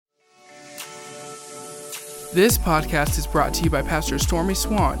This podcast is brought to you by Pastor Stormy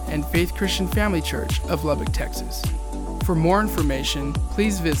Swann and Faith Christian Family Church of Lubbock, Texas. For more information,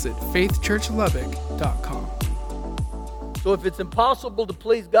 please visit faithchurchlubbock.com. So if it's impossible to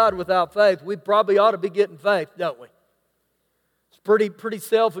please God without faith, we probably ought to be getting faith, don't we? It's pretty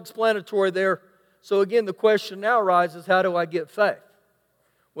self-explanatory there. So again, the question now arises, how do I get faith?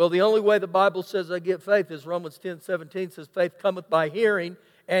 Well, the only way the Bible says I get faith is Romans 10:17 says, faith cometh by hearing,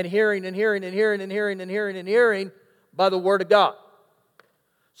 and hearing, and hearing, and hearing, and hearing, and hearing, and hearing by the Word of God.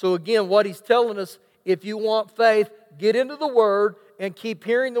 So again, what he's telling us, if you want faith, get into the Word and keep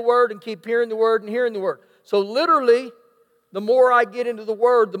hearing the Word and keep hearing the Word and hearing the Word. So literally, the more I get into the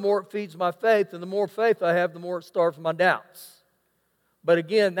Word, the more it feeds my faith, and the more faith I have, the more it starves my doubts. But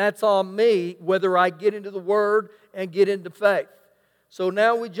again, that's on me, whether I get into the Word and get into faith. So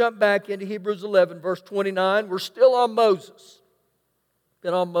now we jump back into Hebrews 11, verse 29. We're still on Moses.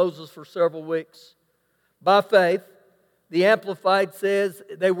 Been on Moses for several weeks. By faith, the Amplified says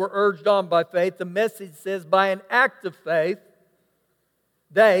they were urged on by faith. The Message says by an act of faith,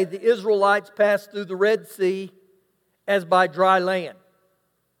 they, the Israelites, passed through the Red Sea as by dry land.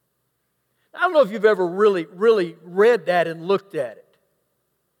 I don't know if you've ever really read that and looked at it.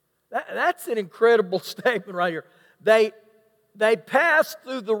 That's an incredible statement right here. They passed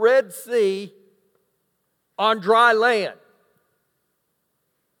through the Red Sea on dry land.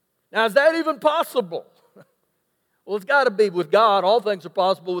 Now, is that even possible? Well, it's got to be with God. All things are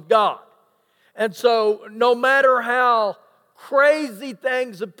possible with God. And so, no matter how crazy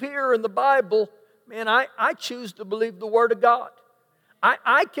things appear in the Bible, man, I choose to believe the Word of God.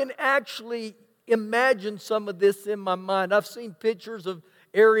 I can actually imagine some of this in my mind. I've seen pictures of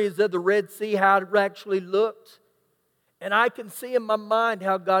areas of the Red Sea, how it actually looked. And I can see in my mind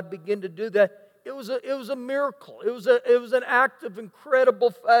how God began to do that. It was a miracle. It was an act of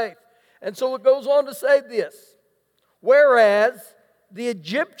incredible faith. And so it goes on to say this. Whereas the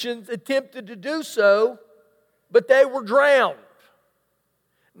Egyptians attempted to do so, but they were drowned.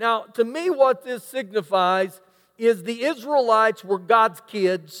 Now, to me, what this signifies is the Israelites were God's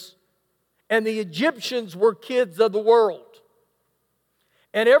kids, and the Egyptians were kids of the world.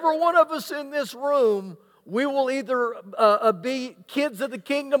 And every one of us in this room, we will either be kids of the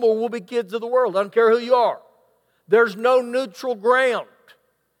kingdom or we'll be kids of the world. I don't care who you are. There's no neutral ground.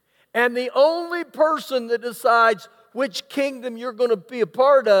 And the only person that decides which kingdom you're going to be a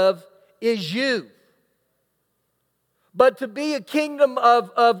part of is you. But to be a kingdom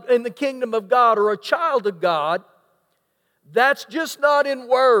in the kingdom of God or a child of God, that's just not in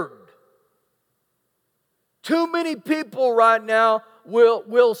word. Too many people right now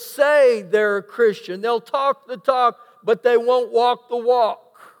will say they're a Christian. They'll talk the talk, but they won't walk the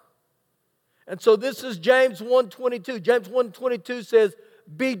walk. And so this is James 1:22. James 1:22 says,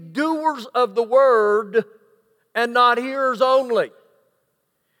 be doers of the word and not hearers only.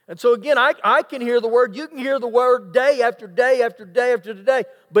 And so again, I can hear the word. You can hear the word day after day after day after day,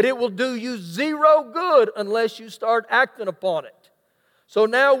 but it will do you zero good unless you start acting upon it. So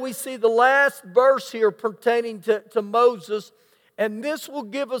now we see the last verse here pertaining to Moses. And this will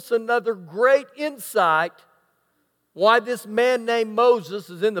give us another great insight why this man named Moses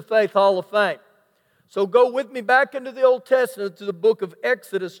is in the Faith Hall of Fame. So go with me back into the Old Testament to the book of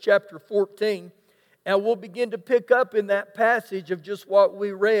Exodus chapter 14. And we'll begin to pick up in that passage of just what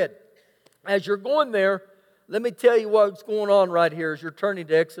we read. As you're going there, let me tell you what's going on right here as you're turning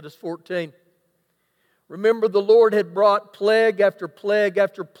to Exodus 14. Remember, the Lord had brought plague after plague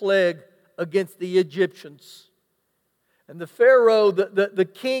after plague against the Egyptians. And the Pharaoh, the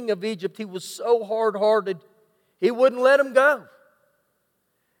king of Egypt, he was so hard-hearted, he wouldn't let him go.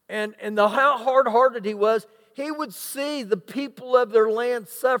 And how hard-hearted he was, he would see the people of their land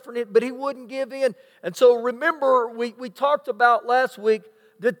suffering it, but he wouldn't give in. And so remember, we talked about last week,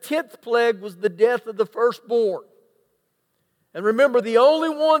 the 10th plague was the death of the firstborn. And remember, the only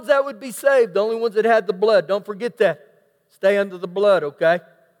ones that would be saved, the only ones that had the blood, don't forget that. Stay under the blood, okay?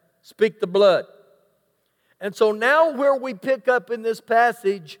 Speak the blood. And so now where we pick up in this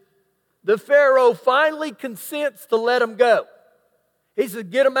passage, the Pharaoh finally consents to let him go. He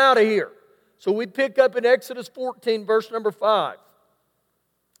said, get him out of here. So we pick up in Exodus 14, verse number 5.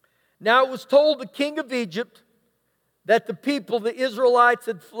 Now it was told the king of Egypt that the people, the Israelites,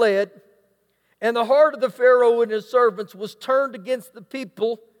 had fled, and the heart of the Pharaoh and his servants was turned against the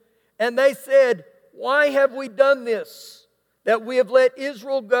people, and they said, why have we done this, that we have let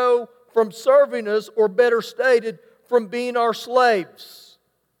Israel go from serving us, or better stated, from being our slaves?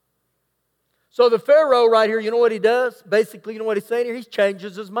 So the Pharaoh right here, you know what he does? Basically, you know what he's saying here? He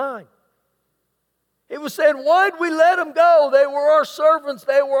changes his mind. He was saying, why'd we let them go? They were our servants.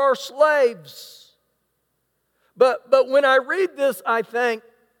 They were our slaves. But when I read this, I think,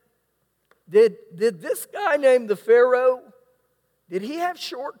 did this guy named the Pharaoh, did he have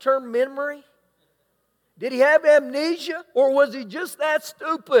short-term memory? Did he have amnesia? Or was he just that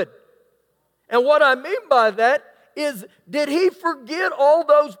stupid? And what I mean by that is, did he forget all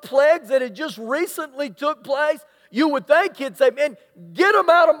those plagues that had just recently took place? You would think he'd say, man, get them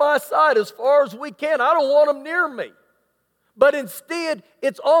out of my sight as far as we can. I don't want them near me. But instead,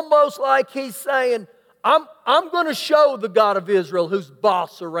 it's almost like he's saying, I'm going to show the God of Israel who's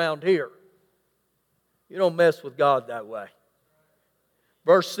boss around here. You don't mess with God that way.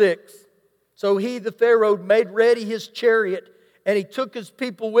 Verse 6. So he, the Pharaoh, made ready his chariot, and he took his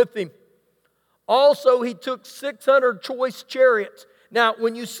people with him. Also, he took 600 choice chariots. Now,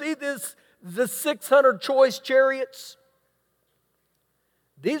 when you see this, the 600 choice chariots,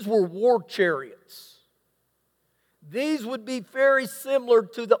 these were war chariots. These would be very similar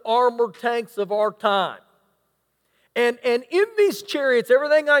to the armored tanks of our time. And in these chariots,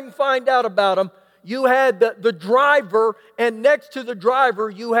 everything I can find out about them, you had the driver, and next to the driver,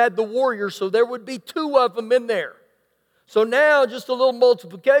 you had the warrior. So there would be two of them in there. So now, just a little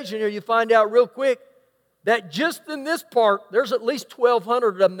multiplication here, you find out real quick that just in this part, there's at least 1,200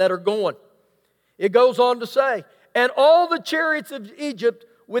 of them that are going. It goes on to say, and all the chariots of Egypt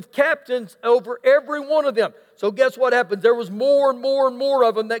with captains over every one of them. So guess what happens? There was more and more and more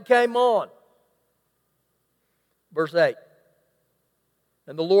of them that came on. Verse 8.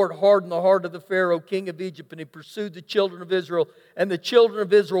 And the Lord hardened the heart of the Pharaoh, king of Egypt, and he pursued the children of Israel. And the children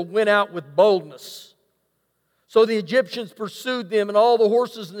of Israel went out with boldness. So the Egyptians pursued them, and all the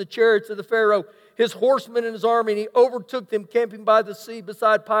horses and the chariots of the Pharaoh, his horsemen and his army, and he overtook them, camping by the sea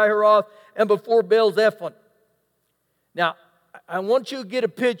beside Pi-hahiroth and before Baal-zephon. Now, I want you to get a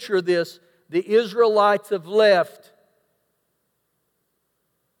picture of this. The Israelites have left,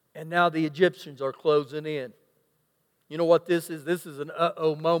 and now the Egyptians are closing in. You know what this is? This is an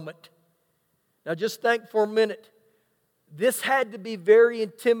uh-oh moment. Now just think for a minute. This had to be very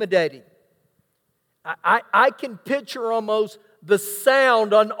intimidating. I can picture almost the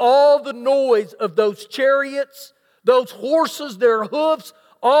sound on all the noise of those chariots, those horses, their hoofs,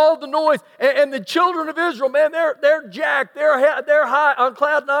 all the noise. And the children of Israel, man, they're jacked. They're high on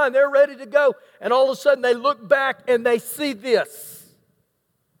cloud nine. They're ready to go. And all of a sudden they look back and they see this.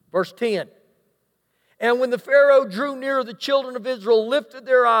 Verse 10. And when the Pharaoh drew near, the children of Israel lifted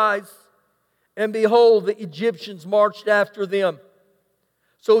their eyes, and behold, the Egyptians marched after them.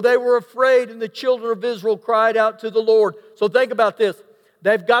 So they were afraid, and the children of Israel cried out to the Lord. So think about this.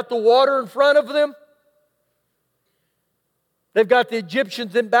 They've got the water in front of them. They've got the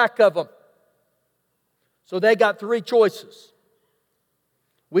Egyptians in back of them. So they got three choices.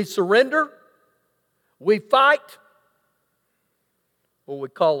 We surrender, we fight, or we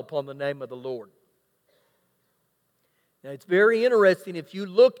call upon the name of the Lord. Now, it's very interesting if you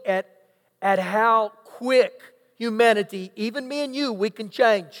look at how quick humanity, even me and you, we can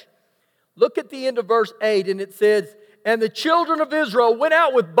change. Look at the end of verse 8, and it says, and the children of Israel went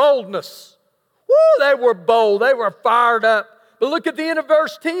out with boldness. Woo, they were bold. They were fired up. But look at the end of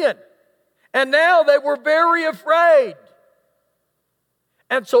verse 10. And now they were very afraid.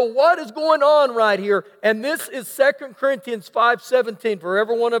 And so what is going on right here? And this is 2 Corinthians 5:17 for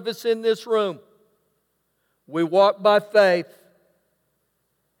every one of us in this room. We walk by faith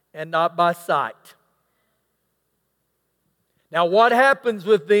and not by sight. Now what happens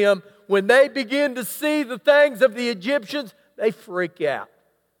with them when they begin to see the things of the Egyptians? They freak out.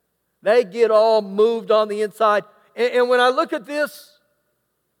 They get all moved on the inside. And when I look at this,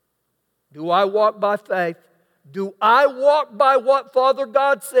 do I walk by faith? Do I walk by what Father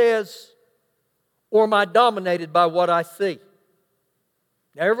God says? Or am I dominated by what I see?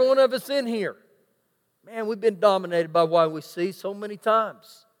 Now every one of us in here, man, we've been dominated by what we see so many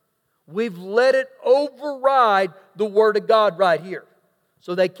times. We've let it override the Word of God right here.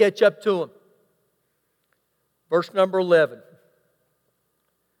 So they catch up to Him. Verse number 11.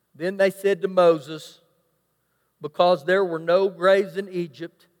 Then they said to Moses, because there were no graves in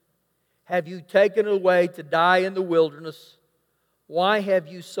Egypt, have you taken it away to die in the wilderness? Why have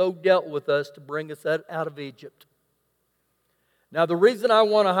you so dealt with us to bring us out of Egypt? Now the reason I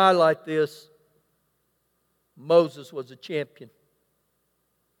want to highlight this, Moses was a champion.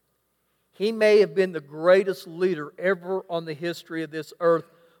 He may have been the greatest leader ever on the history of this earth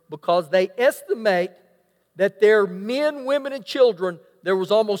because they estimate that their men, women, and children, there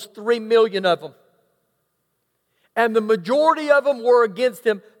was almost 3 million of them. And the majority of them were against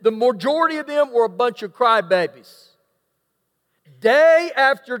him. The majority of them were a bunch of crybabies. Day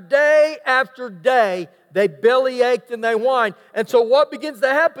after day after day, They belly ached and they whined. And so what begins to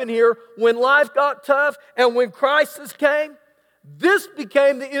happen here, when life got tough and when crisis came, this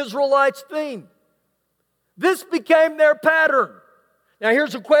became the Israelites' theme. This became their pattern. Now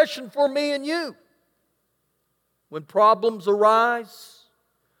here's a question for me and you. When problems arise,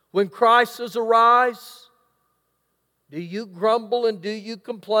 when crises arise, do you grumble and do you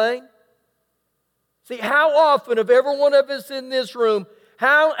complain? See, how often of every one of us in this room,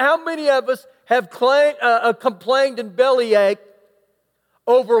 how many of us have complained and bellyached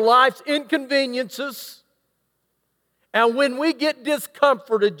over life's inconveniences, and when we get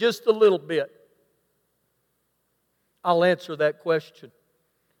discomforted just a little bit? I'll answer that question.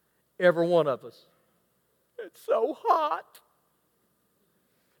 Every one of us. It's so hot.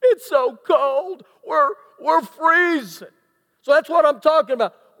 It's so cold. We're freezing. So that's what I'm talking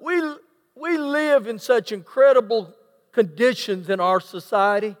about. We live in such incredible conditions in our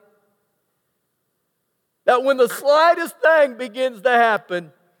society that when the slightest thing begins to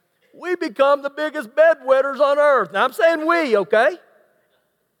happen, we become the biggest bedwetters on earth. Now I'm saying we, okay?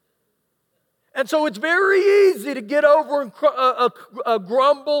 And so it's very easy to get over and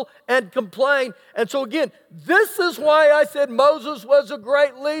grumble and complain. And so again, this is why I said Moses was a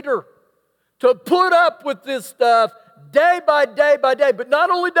great leader. To put up with this stuff day by day by day. But not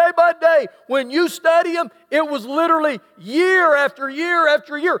only day by day. When you study them, it was literally year after year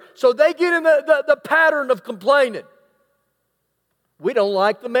after year. So they get in the pattern of complaining. We don't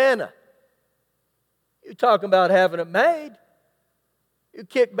like the manna. You're talking about having it made. You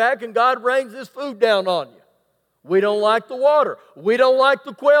kick back and God rains this food down on you. We don't like the water. We don't like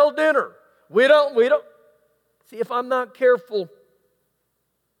the quail dinner. We don't. See, if I'm not careful,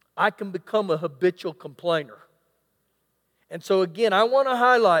 I can become a habitual complainer. And so again, I want to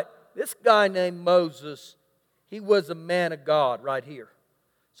highlight this guy named Moses. He was a man of God right here.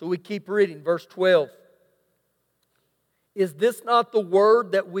 So we keep reading, verse 12. Is this not the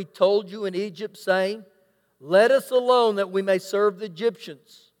word that we told you in Egypt, saying, let us alone that we may serve the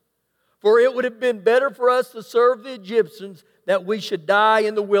Egyptians? For it would have been better for us to serve the Egyptians that we should die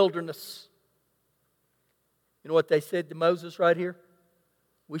in the wilderness. You know what they said to Moses right here?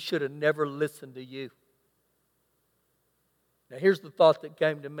 We should have never listened to you. Now here's the thought that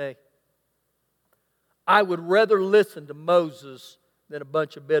came to me. I would rather listen to Moses than a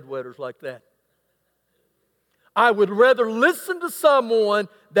bunch of bedwetters like that. I would rather listen to someone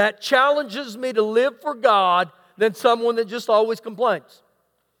that challenges me to live for God than someone that just always complains.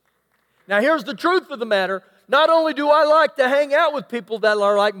 Now here's the truth of the matter. Not only do I like to hang out with people that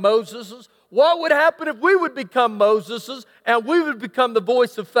are like Moses's, what would happen if we would become Moses's and we would become the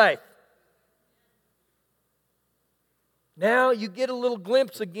voice of faith? Now you get a little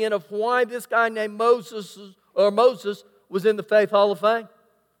glimpse again of why this guy named Moses was in the Faith Hall of Fame.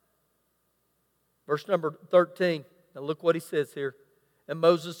 Verse number 13. Now look what he says here. And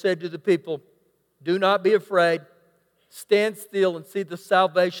Moses said to the people, do not be afraid. Stand still and see the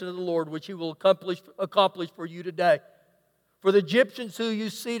salvation of the Lord, which He will accomplish for you today. For the Egyptians who you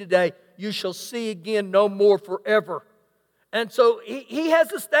see today, you shall see again no more forever. And so he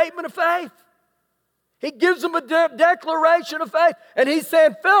has a statement of faith. He gives them a declaration of faith. And he's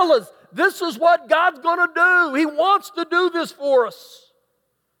saying, fellas, this is what God's going to do. He wants to do this for us.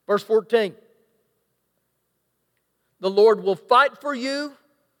 Verse 14. The Lord will fight for you,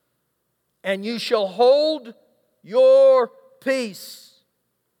 and you shall hold your peace.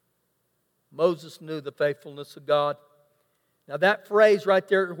 Moses knew the faithfulness of God. Now that phrase right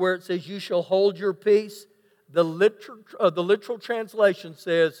there where it says, you shall hold your peace, the literal translation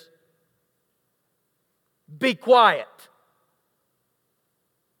says, be quiet.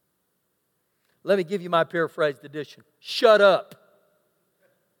 Let me give you my paraphrased edition. Shut up.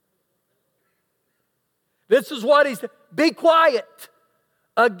 This is what he said. Be quiet.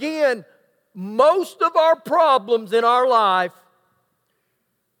 Again, most of our problems in our life,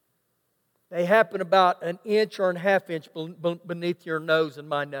 they happen about an inch or a half inch beneath your nose and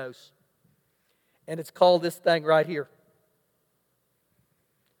my nose. And it's called this thing right here.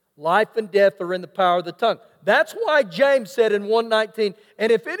 Life and death are in the power of the tongue. That's why James said in 1:19,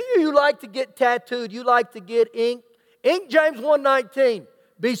 and if any of you like to get tattooed, you like to get ink James 1:19,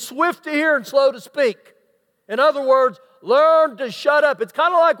 be swift to hear and slow to speak. In other words, learn to shut up. It's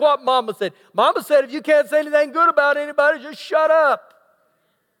kind of like what Mama said. Mama said, if you can't say anything good about anybody, just shut up.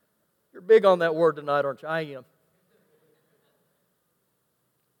 You're big on that word tonight, aren't you? I am.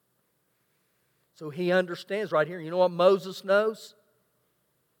 So he understands right here. You know what Moses knows?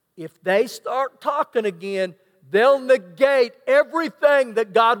 If they start talking again, they'll negate everything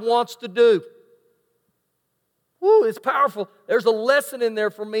that God wants to do. Woo, it's powerful. There's a lesson in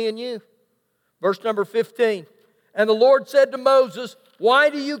there for me and you. Verse number 15. And the Lord said to Moses, why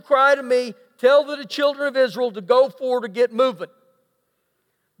do you cry to me? Tell the children of Israel to go forward to get moving.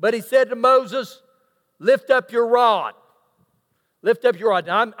 But he said to Moses, lift up your rod. Lift up your rod.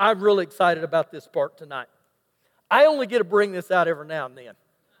 Now, I'm really excited about this part tonight. I only get to bring this out every now and then.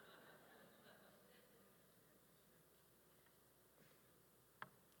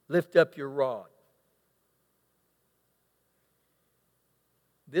 Lift up your rod.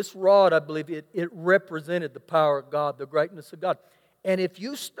 This rod, I believe, it represented the power of God, the greatness of God. And if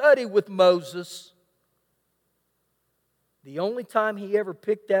you study with Moses, the only time he ever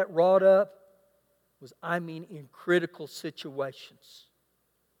picked that rod up was, in critical situations.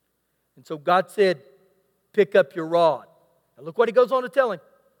 And so God said, pick up your rod. Now look what he goes on to tell him.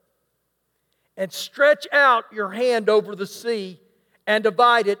 And stretch out your hand over the sea and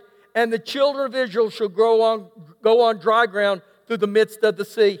divide it, and the children of Israel shall go on dry ground through the midst of the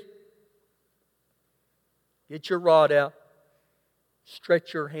sea. Get your rod out.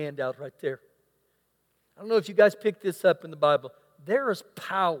 Stretch your hand out right there. I don't know if you guys picked this up in the Bible. There is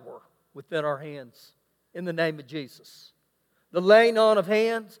power within our hands in the name of Jesus. The laying on of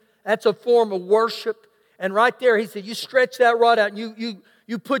hands, that's a form of worship. And right there, he said, you stretch that rod out and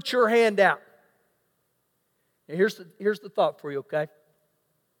you put your hand out. And here's the thought for you, okay?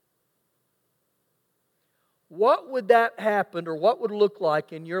 What would that happen, or what would it look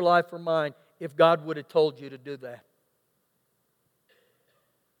like in your life or mine if God would have told you to do that?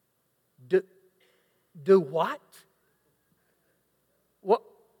 Do what?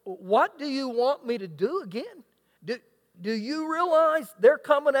 What do you want me to do again? Do you realize they're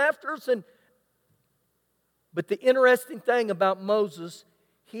coming after us? But the interesting thing about Moses,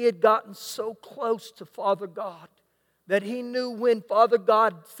 he had gotten so close to Father God that he knew when Father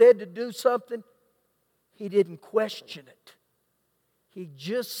God said to do something, he didn't question it. He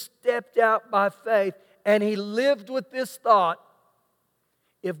just stepped out by faith, and he lived with this thought,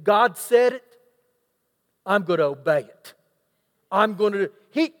 if God said it, I'm going to obey it.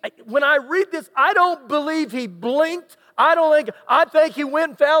 When I read this, I don't believe he blinked. I think he went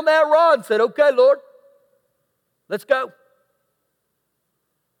and found that rod and said, okay, Lord, let's go.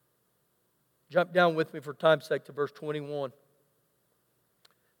 Jump down with me for time's sake to verse 21.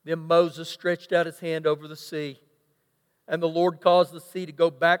 Then Moses stretched out his hand over the sea, and the Lord caused the sea to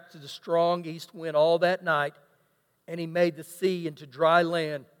go back to the strong east wind all that night, and he made the sea into dry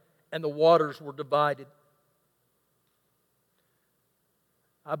land, and the waters were divided.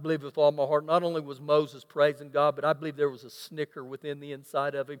 I believe with all my heart, not only was Moses praising God, but I believe there was a snicker within the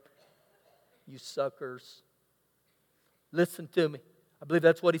inside of him. You suckers. Listen to me. I believe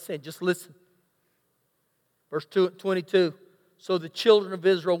that's what he's saying. Just listen. Verse 22. So the children of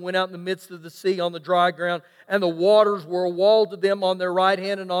Israel went out in the midst of the sea on the dry ground, and the waters were a wall to them on their right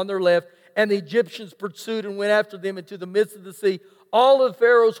hand and on their left. And the Egyptians pursued and went after them into the midst of the sea, all of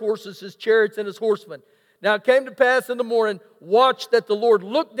Pharaoh's horses, his chariots, and his horsemen. Now it came to pass in the morning, watch that the Lord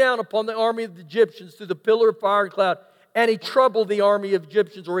looked down upon the army of the Egyptians through the pillar of fire and cloud, and he troubled the army of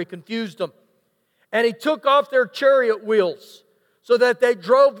Egyptians, or he confused them. And he took off their chariot wheels, so that they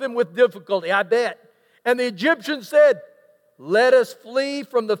drove them with difficulty, I bet. And the Egyptians said, let us flee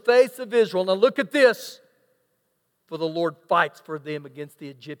from the face of Israel. Now look at this. For the Lord fights for them against the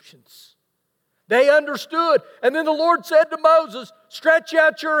Egyptians. They understood. And then the Lord said to Moses, stretch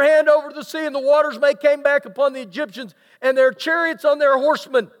out your hand over the sea, and the waters came back upon the Egyptians and their chariots on their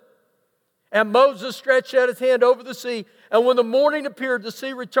horsemen. And Moses stretched out his hand over the sea, and when the morning appeared, the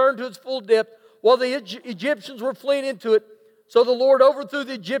sea returned to its full depth, while the Egyptians were fleeing into it. So the Lord overthrew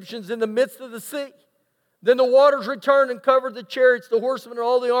the Egyptians in the midst of the sea. Then the waters returned and covered the chariots, the horsemen, and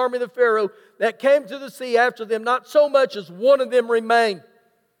all the army of the Pharaoh that came to the sea after them. Not so much as one of them remained.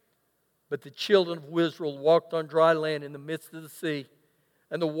 But the children of Israel walked on dry land in the midst of the sea,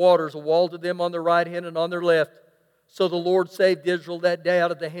 and the waters walled to them on their right hand and on their left. So the Lord saved Israel that day out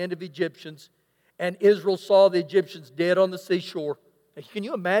of the hand of Egyptians, and Israel saw the Egyptians dead on the seashore. Now, can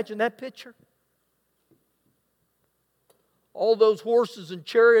you imagine that picture? All those horses and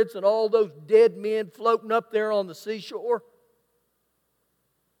chariots and all those dead men floating up there on the seashore.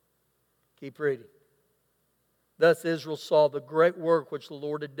 Keep reading. Thus Israel saw the great work which the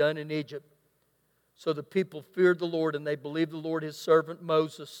Lord had done in Egypt. So the people feared the Lord, and they believed the Lord, his servant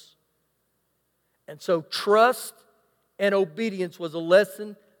Moses. And so trust and obedience was a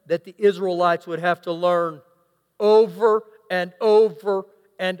lesson that the Israelites would have to learn over and over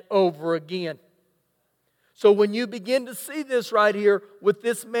and over again. So when you begin to see this right here with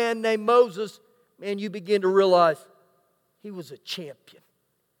this man named Moses, man, you begin to realize he was a champion.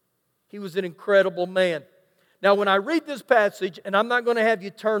 He was an incredible man. Now when I read this passage, and I'm not going to have you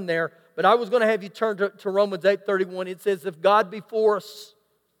turn there, But I was going to have you turn to Romans 8:31. It says, if God be for us,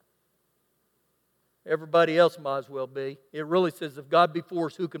 everybody else might as well be. It really says, if God be for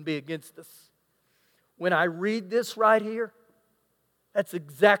us, who can be against us? When I read this right here, that's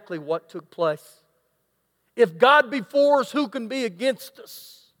exactly what took place. If God be for us, who can be against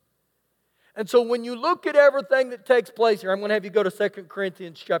us? And so when you look at everything that takes place here, I'm going to have you go to 2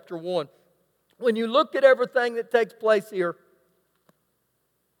 Corinthians chapter 1. When you look at everything that takes place here,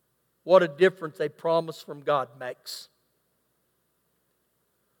 what a difference a promise from God makes.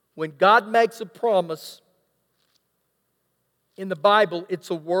 When God makes a promise, in the Bible, it's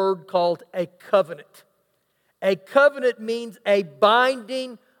a word called a covenant. A covenant means a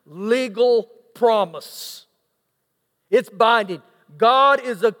binding legal promise. It's binding. God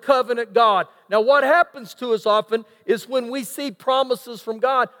is a covenant God. Now, what happens to us often is when we see promises from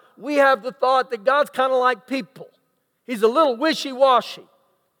God, we have the thought that God's kind of like people. He's a little wishy-washy.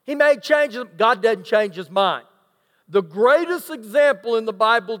 He may change them. God doesn't change His mind. The greatest example in the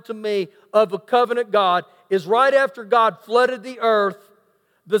Bible to me of a covenant God is right after God flooded the earth,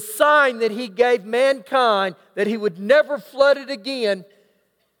 the sign that He gave mankind that He would never flood it again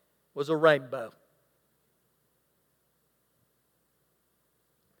was a rainbow.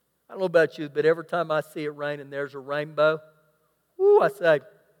 I don't know about you, but every time I see it rain and there's a rainbow, I say,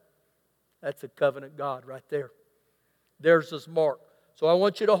 that's a covenant God right there. There's His mark. So I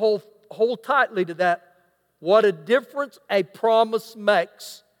want you to hold tightly to that. What a difference a promise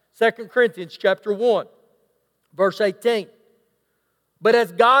makes. 2 Corinthians chapter 1, verse 18. But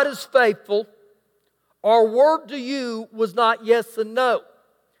as God is faithful, our word to you was not yes and no.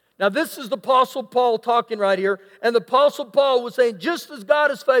 Now this is the Apostle Paul talking right here. And the Apostle Paul was saying, just as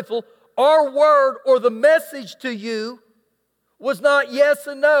God is faithful, our word or the message to you was not yes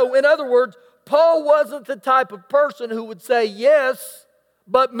and no. In other words, Paul wasn't the type of person who would say yes,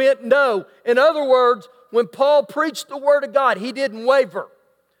 but meant no. In other words, when Paul preached the Word of God, he didn't waver.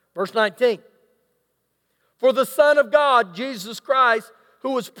 Verse 19. For the Son of God, Jesus Christ, who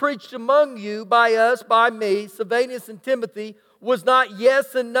was preached among you by us, by me, Silvanus and Timothy, was not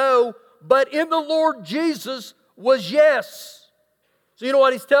yes and no, but in the Lord Jesus was yes. So you know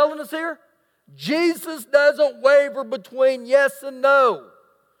what he's telling us here? Jesus doesn't waver between yes and no.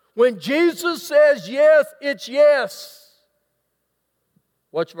 When Jesus says yes, it's yes.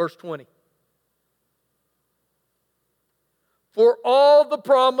 Watch verse 20. For all the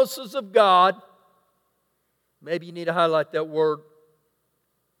promises of God, maybe you need to highlight that word.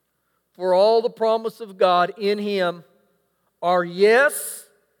 For all the promises of God in Him are yes,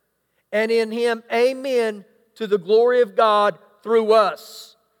 and in Him amen, to the glory of God through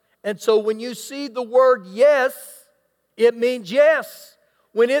us. And so when you see the word yes, it means yes.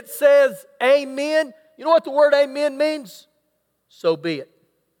 When it says amen, you know what the word amen means? So be it.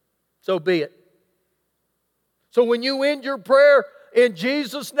 So be it. So when you end your prayer in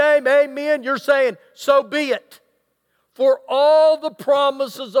Jesus' name, amen, you're saying, so be it. For all the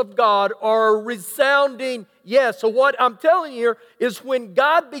promises of God are a resounding yes. So what I'm telling you here is when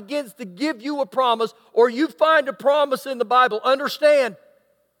God begins to give you a promise or you find a promise in the Bible, understand,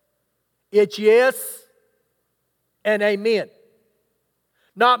 it's yes and amen.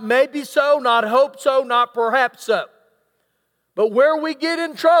 Not maybe so, not hope so, not perhaps so. But where we get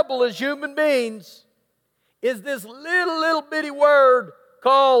in trouble as human beings is this little bitty word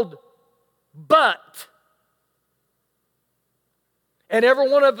called but. And every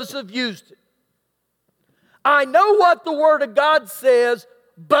one of us have used it. I know what the Word of God says,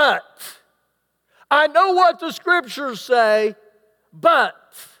 but. I know what the Scriptures say, but.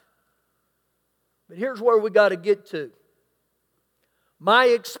 But here's where we got to get to. My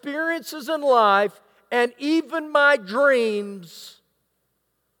experiences in life and even my dreams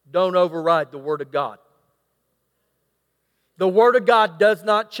don't override the Word of God. The Word of God does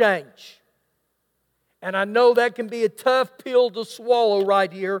not change. And I know that can be a tough pill to swallow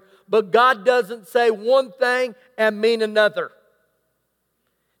right here, but God doesn't say one thing and mean another.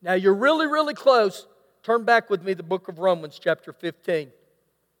 Now you're really close. Turn back with me to the book of Romans chapter 15.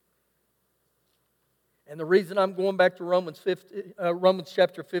 And the reason I'm going back to Romans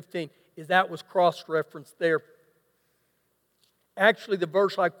chapter 15 is that was cross-referenced there. Actually, the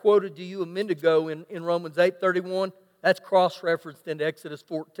verse I quoted to you a minute ago in Romans 8:31, that's cross-referenced into Exodus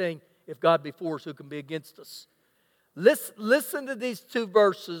 14. If God be for us, who can be against us? Listen to these two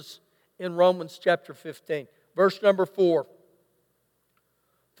verses in Romans chapter 15. Verse number 4.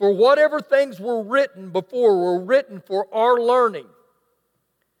 For whatever things were written before were written for our learning,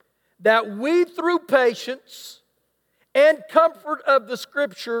 that we through patience and comfort of the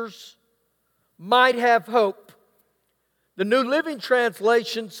Scriptures might have hope. The New Living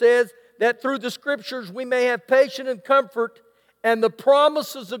Translation says that through the Scriptures we may have patience and comfort, and the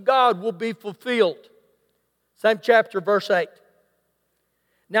promises of God will be fulfilled. Same chapter, verse 8.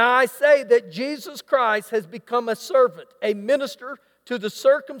 Now I say that Jesus Christ has become a servant, a minister to the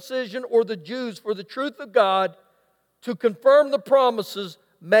circumcision or the Jews for the truth of God, to confirm the promises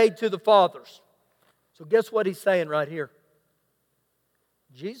made to the fathers. So guess what he's saying right here?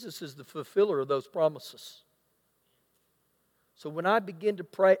 Jesus is the fulfiller of those promises. So when I begin to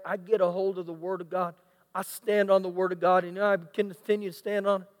pray, I get a hold of the Word of God. I stand on the Word of God, and I continue to stand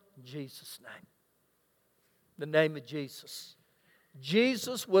on it in Jesus' name. The name of Jesus.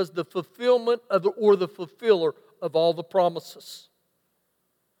 Jesus was the fulfillment of the fulfiller of all the promises.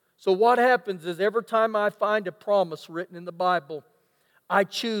 So what happens is every time I find a promise written in the Bible, I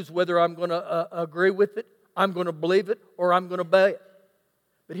choose whether I'm going to agree with it, I'm going to believe it, or I'm going to obey it.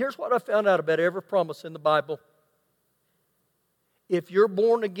 But here's what I found out about every promise in the Bible. If you're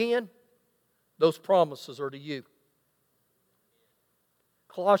born again, those promises are to you.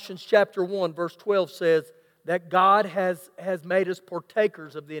 Colossians chapter 1, verse 12 says that God has made us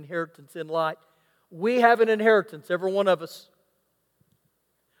partakers of the inheritance in light. We have an inheritance, every one of us.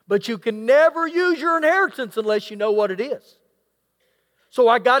 But you can never use your inheritance unless you know what it is. So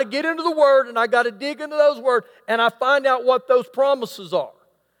I got to get into the Word, and I got to dig into those words, and I find out what those promises are.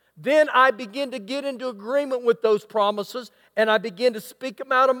 Then I begin to get into agreement with those promises, and I begin to speak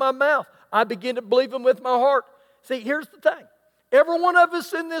them out of my mouth. I begin to believe them with my heart. See, here's the thing. Every one of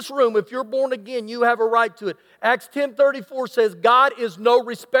us in this room, if you're born again, you have a right to it. Acts 10:34 says, God is no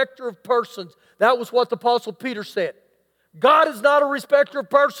respecter of persons. That was what the Apostle Peter said. God is not a respecter of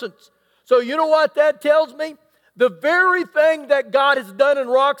persons. So you know what that tells me? The very thing that God has done in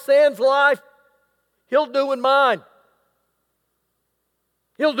Roxanne's life, He'll do in mine.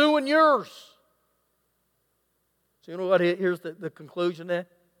 He'll do in yours. So you know what? Here's the conclusion there.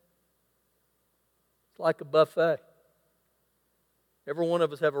 It's like a buffet. Every one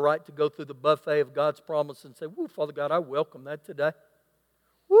of us have a right to go through the buffet of God's promise and say, woo, Father God, I welcome that today.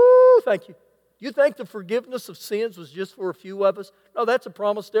 Woo, thank you. You think the forgiveness of sins was just for a few of us? No, that's a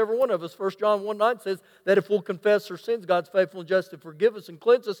promise to every one of us. 1 John 1:9 says that if we'll confess our sins, God's faithful and just to forgive us and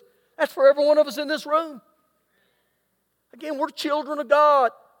cleanse us. That's for every one of us in this room. Again, we're children of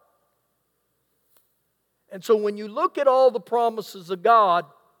God. And so when you look at all the promises of God,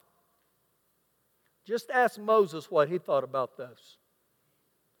 just ask Moses what he thought about those.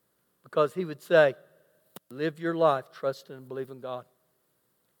 Because he would say, live your life trusting and believing God.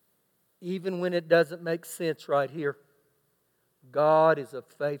 Even when it doesn't make sense right here, God is a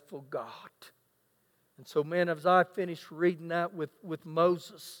faithful God. And so, man, as I finished reading that with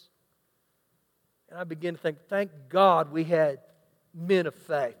Moses, and I began to think, thank God we had men of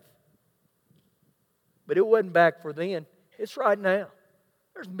faith. But it wasn't back for then. It's right now.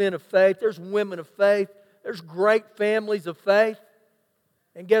 There's men of faith. There's women of faith. There's great families of faith.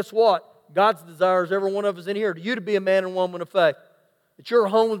 And guess what? God's desire is every one of us in here, you to be a man and woman of faith. That your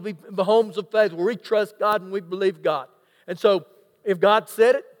homes be homes of faith where we trust God and we believe God. And so, if God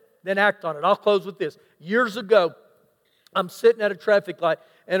said it, then act on it. I'll close with this. Years ago, I'm sitting at a traffic light,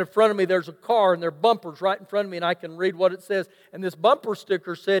 and in front of me there's a car, and there are bumpers right in front of me, and I can read what it says. And this bumper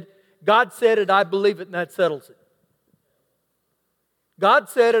sticker said, God said it, I believe it, and that settles it. God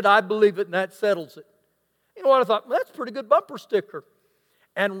said it, I believe it, and that settles it. You know what? I thought, well, that's a pretty good bumper sticker.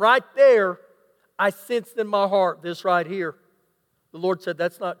 And right there, I sensed in my heart this right here. The Lord said,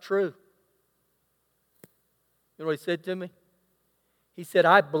 that's not true. You know what He said to me? He said,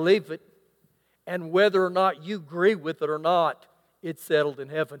 I believe it, and whether or not you agree with it or not, it's settled in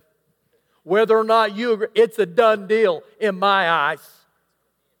heaven. Whether or not you agree, it's a done deal in my eyes.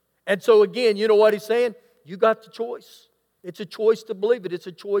 And so again, you know what He's saying? You got the choice. It's a choice to believe it. It's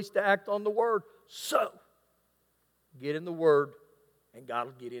a choice to act on the Word. So, get in the Word, and God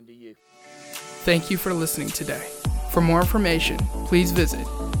will get into you. Thank you for listening today. For more information, please visit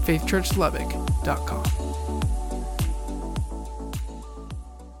faithchurchlubbock.com.